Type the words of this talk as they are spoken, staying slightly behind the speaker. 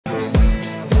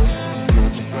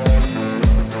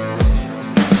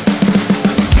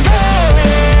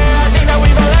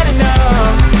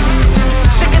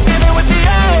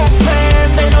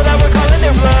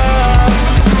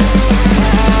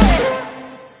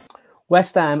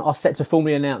West Ham are set to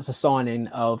formally announce a signing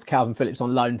of Kalvin Phillips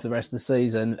on loan for the rest of the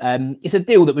season. It's a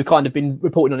deal that we've kind of been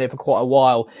reporting on here for quite a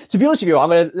while. To be honest with you, I'm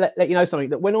going to let you know something,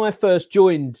 that when I first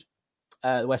joined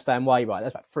the West Ham way, right,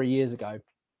 that's about 3 years ago,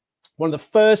 one of the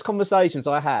first conversations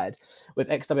I had with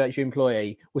ex-WHU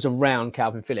employee was around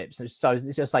Kalvin Phillips. So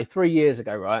let's just say 3 years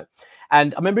ago, right?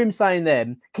 And I remember him saying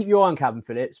then, keep your eye on Kalvin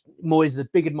Phillips. Moyes is a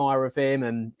big admirer of him,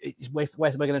 and we're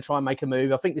going to try and make a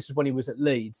move. I think this is when he was at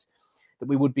Leeds, that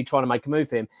we would be trying to make a move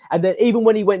for him. And then even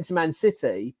when he went to Man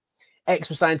City, X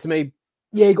was saying to me,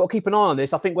 yeah, you've got to keep an eye on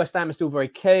this. I think West Ham is still very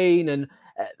keen, and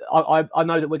I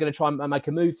know that we're going to try and make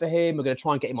a move for him. We're going to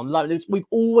try and get him on loan. We've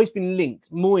always been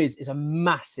linked. Moyes is a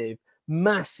massive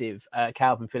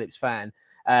Kalvin Phillips fan.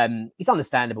 He's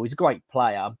understandable. He's a great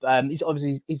player.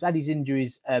 He's had his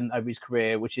injuries over his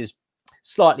career, which is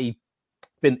slightly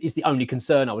is the only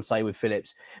concern, I would say, with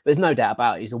Phillips. But there's no doubt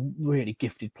about it. He's a really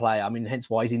gifted player. I mean, hence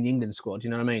why he's in the England squad.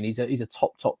 You know what I mean? He's a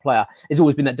top player. There's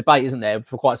always been that debate, isn't there,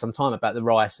 for quite some time about the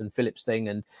Rice and Phillips thing.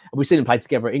 And we've seen them play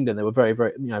together at England. They were very,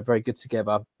 very, very good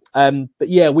together. But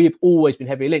yeah, we've always been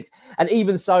heavily linked. And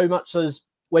even so much as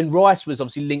when Rice was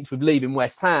obviously linked with leaving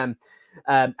West Ham,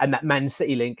 and that Man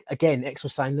City link, again, X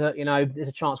was saying, look, there's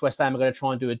a chance West Ham are going to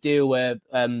try and do a deal where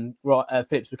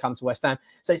Phillips would come to West Ham.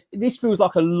 So this feels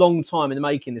like a long time in the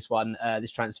making, this one,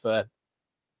 this transfer.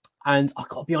 And I've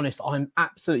got to be honest, I'm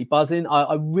absolutely buzzing.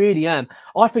 I really am.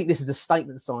 I think this is a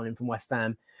statement signing from West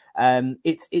Ham.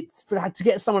 It's to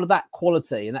get someone of that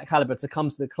quality and that calibre to come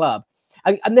to the club.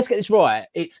 And let's get this right.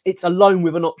 It's a loan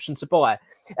with an option to buy.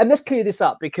 And let's clear this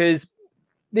up, because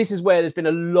this is where there's been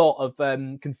a lot of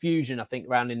confusion, I think,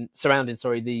 surrounding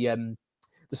the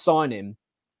signing.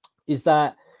 Is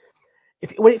that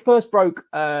when it first broke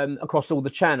across all the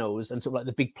channels and sort of like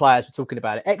the big players were talking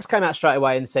about it, X came out straight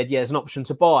away and said, yeah, there's an option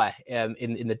to buy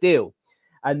in the deal.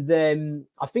 And then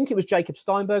I think it was Jacob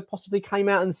Steinberg possibly came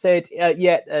out and said,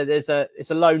 it's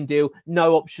a loan deal,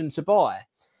 no option to buy.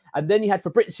 And then you had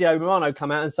Fabrizio Romano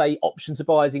come out and say option to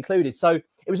buy is included. So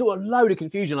it was all a load of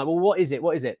confusion. Like, well, what is it?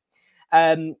 What is it?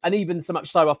 And even so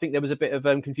much so, I think there was a bit of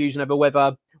confusion over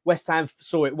whether West Ham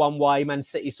saw it one way, Man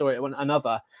City saw it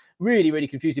another. Really, really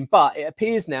confusing. But it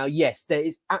appears now, yes, there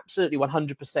is absolutely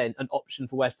 100% an option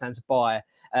for West Ham to buy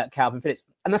Kalvin Phillips.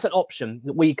 And that's an option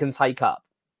that we can take up.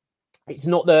 It's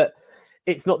not that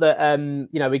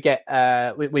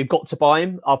we've got to buy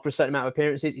him after a certain amount of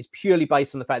appearances. It's purely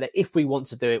based on the fact that if we want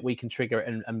to do it, we can trigger it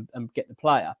and get the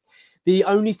player. The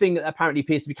only thing that apparently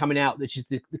appears to be coming out, which is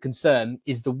the concern,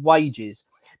 is the wages.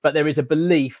 But there is a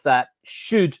belief that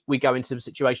should we go into a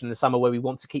situation in the summer where we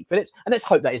want to keep Phillips, and let's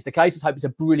hope that is the case. Let's hope it's a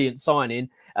brilliant signing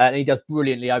and he does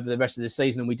brilliantly over the rest of the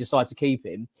season and we decide to keep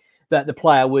him, that the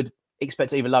player would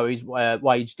expect to even lower his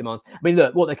wage demands. I mean,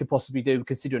 look, what they could possibly do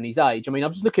considering his age. I mean,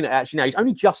 I'm just looking at actually now, he's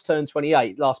only just turned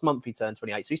 28. Last month he turned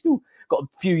 28. So he's still got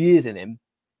a few years in him.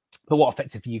 But what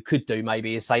effectively you could do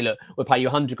maybe is say, look, we'll pay you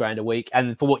 100 grand a week,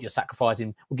 and for what you're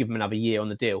sacrificing, we'll give him another year on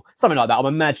the deal. Something like that. I'm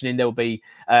imagining there'll be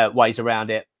ways around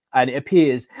it. And it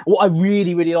appears, what I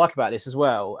really, really like about this as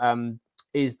well,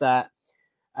 is that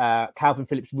Kalvin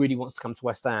Phillips really wants to come to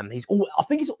West Ham. I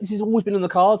think this has always been on the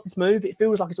cards, this move. It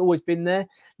feels like it's always been there.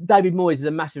 David Moyes is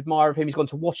a massive admirer of him. He's gone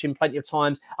to watch him plenty of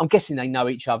times. I'm guessing they know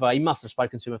each other. He must have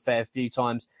spoken to him a fair few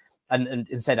times and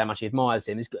said how much he admires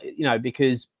him. It's,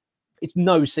 because it's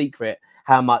no secret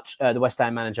how much the West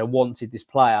Ham manager wanted this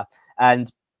player,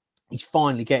 and he's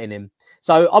finally getting him.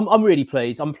 So I'm really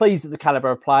pleased. I'm pleased at the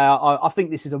calibre of player. I think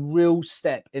this is a real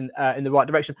step in the right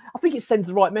direction. I think it sends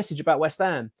the right message about West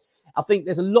Ham. I think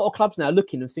there's a lot of clubs now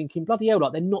looking and thinking, bloody hell,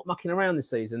 like they're not mucking around this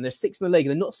season. They're sixth in the league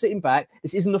and they're not sitting back.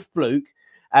 This isn't a fluke.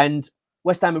 And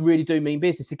West Ham really do mean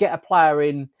business to get a player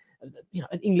in,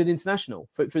 an England international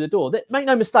through the door. Make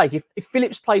no mistake, if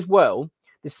Phillips plays well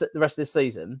the rest of this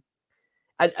season,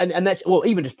 and that's, well,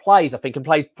 even just plays, I think, and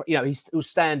plays, he's still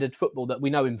standard football that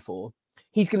we know him for,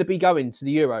 he's going to be going to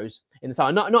the Euros in the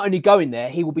summer. Not only going there,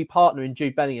 he will be partnering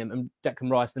Jude Bellingham and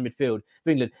Declan Rice in the midfield of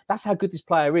England. That's how good this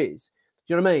player is.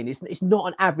 Do you know what I mean? It's not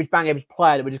an average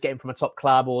player that we're just getting from a top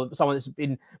club or someone that's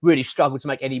been really struggled to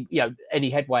make any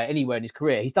headway anywhere in his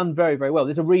career. He's done very, very well.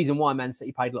 There's a reason why Man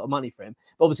City paid a lot of money for him.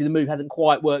 But obviously the move hasn't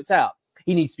quite worked out.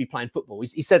 He needs to be playing football.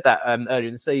 He said that earlier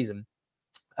in the season.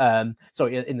 In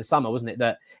the summer, wasn't it,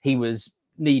 that he was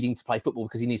needing to play football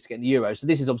because he needs to get in the Euros. So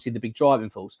this is obviously the big driving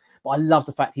force. But I love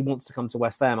the fact he wants to come to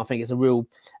West Ham. I think it's a real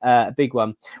big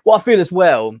one. What I feel as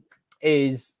well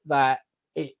is that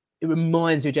it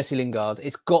reminds me of Jesse Lingard.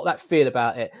 It's got that feel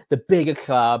about it. The bigger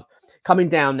club coming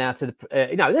down now to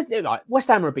the, West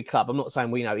Ham are a big club. I'm not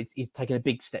saying he's taking a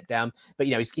big step down, but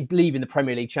he's leaving the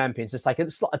Premier League champions to take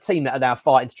a team that are now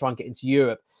fighting to try and get into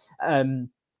Europe.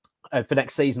 for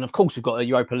next season. Of course, we've got a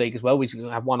Europa League as well. We're going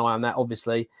to have one eye on that,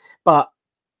 obviously. But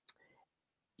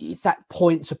it's that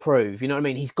point to prove. You know what I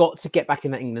mean? He's got to get back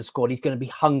in that England squad. He's going to be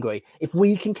hungry. If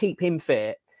we can keep him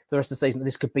fit for the rest of the season,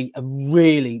 this could be a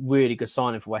really, really good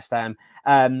signing for West Ham.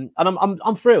 And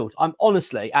I'm thrilled. I'm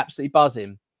honestly absolutely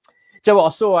buzzing. Do you know what? I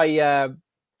saw a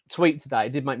tweet today.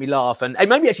 It did make me laugh, and it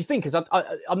made me actually think, because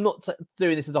I'm not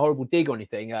doing this as a horrible dig or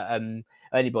anything at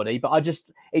anybody, but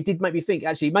it did make me think.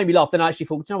 Actually, it made me laugh. Then I actually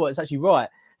thought, you know what? It's actually right.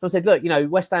 So I said, look, you know,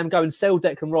 West Ham go and sell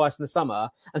Declan Rice in the summer,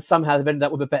 and somehow they've ended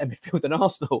up with a better midfield than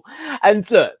Arsenal. And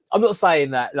look, I'm not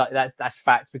saying that like that's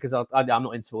fact, because I'm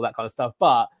not into all that kind of stuff.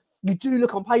 But you do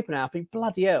look on paper now, I think,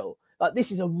 bloody hell, like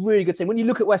this is a really good team. When you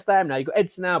look at West Ham now, you've got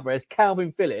Edson Alvarez,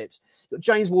 Kalvin Phillips, you've got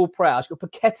James Ward-Prowse, you've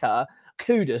got Paqueta,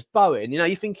 Kudus, Bowen. You know,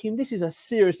 you're thinking this is a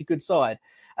seriously good side.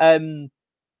 And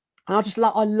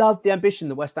I love the ambition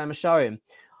that West Ham are showing.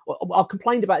 I've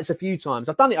complained about this a few times.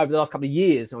 I've done it over the last couple of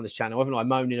years on this channel, haven't I?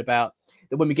 Moaning about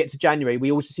that when we get to January,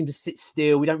 we always seem to sit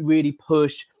still. We don't really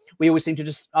push. We always seem to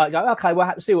just go, okay,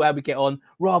 we'll see how we get on,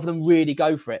 rather than really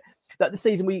go for it. Like the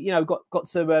season we, you know, got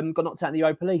knocked out in the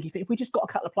Europa League. If we just got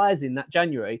a couple of players in that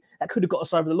January, that could have got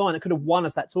us over the line. It could have won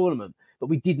us that tournament, but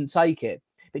we didn't take it.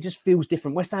 It just feels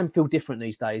different. West Ham feel different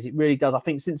these days. It really does. I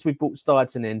think since we've brought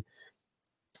Stuyton in,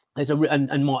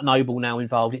 and Mark Noble now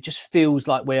involved, it just feels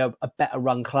like we're a better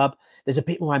run club. There's a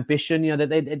bit more ambition. You know,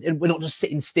 we're not just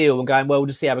sitting still and going, well, we'll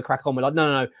just see how we crack on. We're like,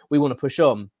 no, we want to push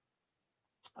on.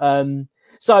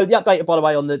 So the update, by the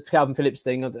way, on the Kalvin Phillips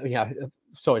thing,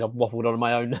 sorry, I've waffled on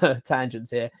my own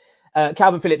tangents here.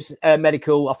 Kalvin Phillips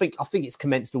medical, I think it's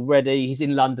commenced already. He's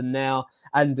in London now,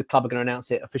 and the club are going to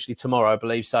announce it officially tomorrow, I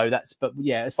believe. So but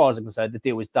yeah, as far as I'm concerned, the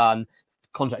deal is done.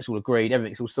 Contracts all agreed,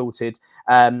 everything's all sorted,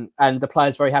 and the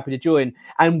player's very happy to join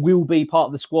and will be part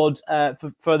of the squad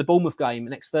for the Bournemouth game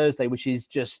next Thursday, which is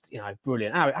just, you know,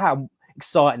 brilliant. How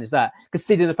exciting is that?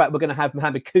 Considering the fact we're going to have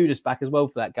Mohamed Kudus back as well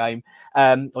for that game.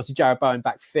 Obviously, Jared Bowen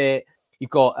back fit. You've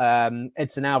got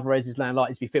Edson Alvarez is now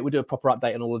likely to be fit. We'll do a proper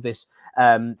update on all of this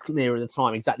nearer the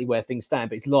time, exactly where things stand.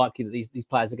 But it's likely that these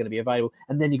players are going to be available.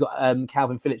 And then you've got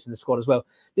Kalvin Phillips in the squad as well.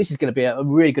 This is going to be a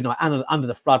really good night under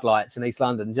the floodlights in East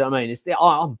London. Do you know what I mean?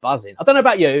 I'm buzzing. I don't know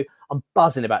about you. I'm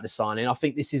buzzing about the signing. I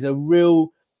think this is a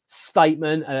real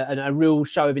statement and a real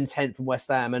show of intent from West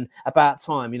Ham, and about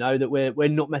time, you know, that we're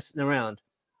not messing around.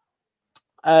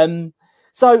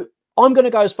 So I'm going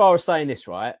to go as far as saying this,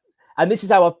 right? And this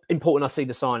is how important I see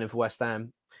the signing for West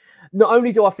Ham. Not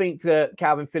only do I think that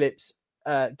Kalvin Phillips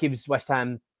gives West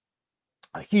Ham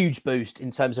a huge boost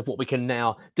in terms of what we can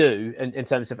now do in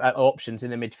terms of options in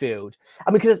the midfield.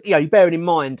 And because, you know, bearing in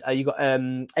mind, you've got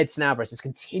Edson Alvarez is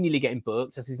continually getting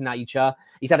booked. That's his nature.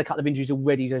 He's had a couple of injuries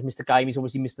already. He's missed a game. He's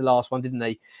obviously missed the last one, didn't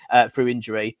he, through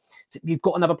injury. So you've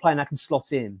got another player that can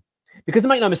slot in. Because to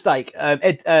make no mistake,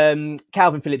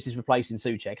 Kalvin Phillips is replacing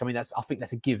Souček. I mean, I think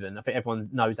that's a given. I think everyone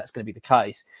knows that's going to be the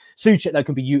case. Souček, though,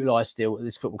 can be utilised still at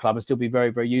this football club and still be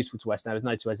very, very useful to West Ham. There's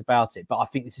no two ways about it. But I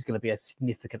think this is going to be a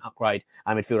significant upgrade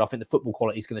at midfield. I think the football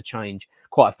quality is going to change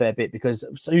quite a fair bit, because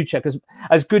Souček,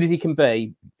 as good as he can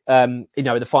be, you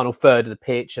know, in the final third of the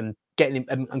pitch and getting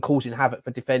him and causing havoc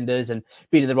for defenders and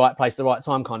being in the right place at the right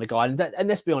time kind of guy. And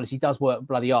let's be honest, he does work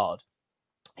bloody hard.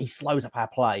 He slows up our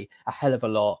play a hell of a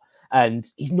lot. And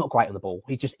he's not great on the ball.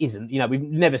 He just isn't. You know, we've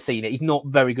never seen it. He's not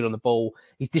very good on the ball.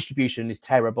 His distribution is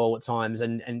terrible at times,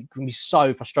 and can be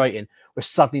so frustrating. Where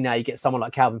suddenly now you get someone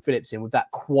like Kalvin Phillips in with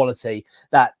that quality,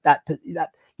 that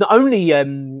not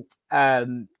only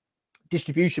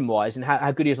distribution wise and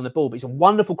how good he is on the ball, but he's a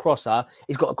wonderful crosser.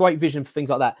 He's got a great vision for things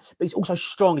like that. But he's also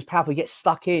strong. He's powerful. He gets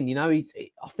stuck in. You know, I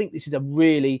think this is a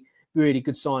really, really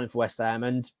good sign for West Ham,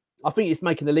 and I think it's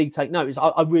making the league take notice.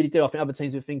 I really do. I think other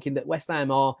teams are thinking that West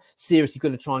Ham are seriously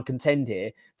going to try and contend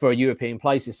here for a European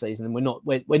place this season, and we're not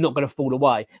going to fall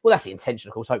away. Well, that's the intention,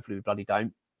 of course. Hopefully, we bloody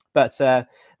don't. But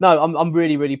no, I'm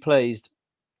really, really pleased,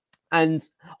 and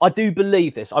I do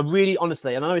believe this. I really,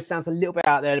 honestly, and I know it sounds a little bit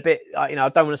out there, a bit, you know, I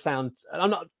don't want to sound.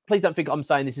 I'm not. Please don't think I'm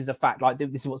saying this is a fact. Like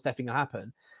this is what's definitely going to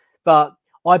happen. But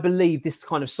I believe this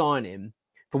kind of signing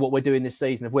for what we're doing this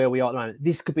season, of where we are at the moment,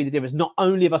 this could be the difference, not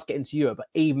only of us getting to Europe, but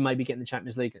even maybe getting the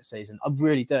Champions League next season. I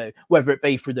really do, whether it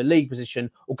be through the league position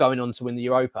or going on to win the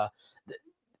Europa.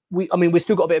 We've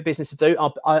still got a bit of business to do.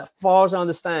 As far as I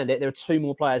understand it, there are 2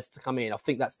 more players to come in. I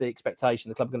think that's the expectation.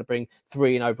 The club are going to bring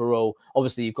 3 in overall.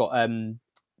 Obviously, you've got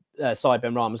Saïd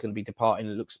Benrahma is going to be departing.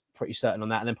 It looks pretty certain on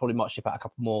that, and then probably might ship out a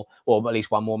couple more, or at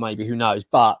least 1 more, maybe. Who knows?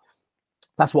 But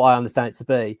that's what I understand it to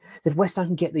be. So if West Ham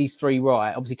can get these 3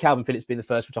 right, obviously Kalvin Phillips being the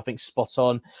first, which I think is spot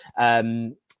on.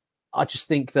 I just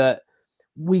think that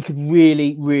we could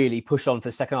really, really push on for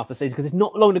the second half of the season, because it's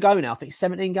not long to go now. I think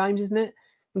 17 games, isn't it?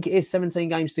 think it is 17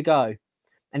 games to go.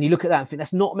 And you look at that and think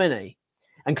that's not many,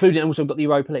 including also got the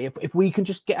Europa League. If we can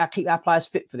just keep our players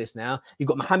fit for this now, you've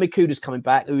got Mohamed Kudus coming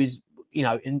back, who is, you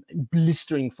know, in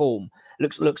blistering form,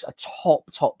 looks a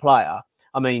top player.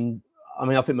 I mean, I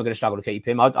think we're going to struggle to keep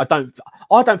him. I don't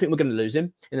think we're going to lose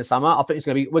him in the summer. I think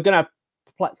we're going to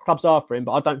have clubs after him,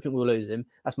 but I don't think we'll lose him.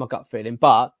 That's my gut feeling.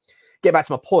 But get back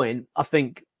to my point, I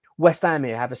think West Ham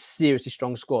here have a seriously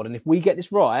strong squad, and if we get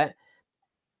this right,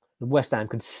 West Ham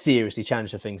can seriously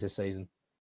challenge for things this season.